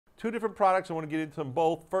Two different products. I want to get into them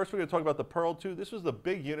both. First, we're going to talk about the Pearl-2. This was the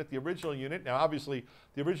big unit, the original unit. Now, obviously,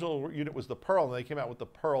 the original unit was the Pearl, and they came out with the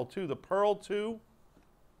Pearl-2. The Pearl-2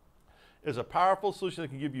 is a powerful solution that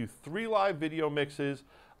can give you 3 live video mixes,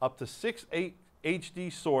 up to 6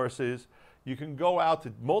 HD sources. You can go out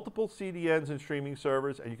to multiple CDNs and streaming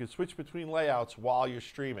servers, and you can switch between layouts while you're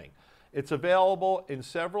streaming. It's available in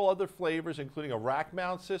several other flavors, including a rack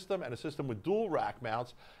mount system and a system with dual rack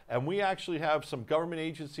mounts. And we actually have some government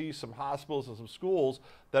agencies, some hospitals, and some schools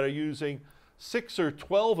that are using 6 or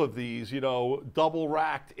 12 of these, you know, double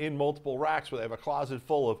racked in multiple racks, where they have a closet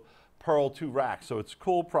full of Pearl-2 racks. So it's a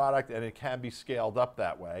cool product, and it can be scaled up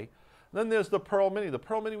that way. Then there's the Pearl Mini. The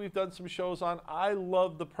Pearl Mini we've done some shows on. I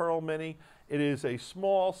love the Pearl Mini. It is a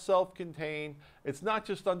small, self-contained. It's not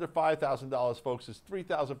just under $5,000, folks. It's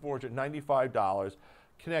 $3,495.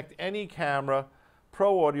 Connect any camera,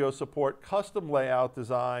 pro audio support, custom layout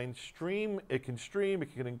design, stream. It can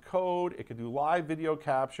encode, it can do live video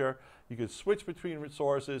capture. You can switch between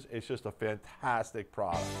sources. It's just a fantastic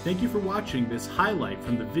product. Thank you for watching this highlight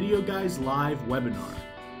from the Video Guys Live webinar.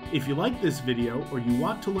 If you like this video or you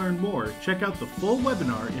want to learn more, check out the full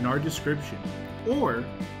webinar in our description, or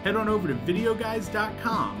head on over to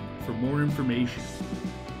videoguys.com for more information.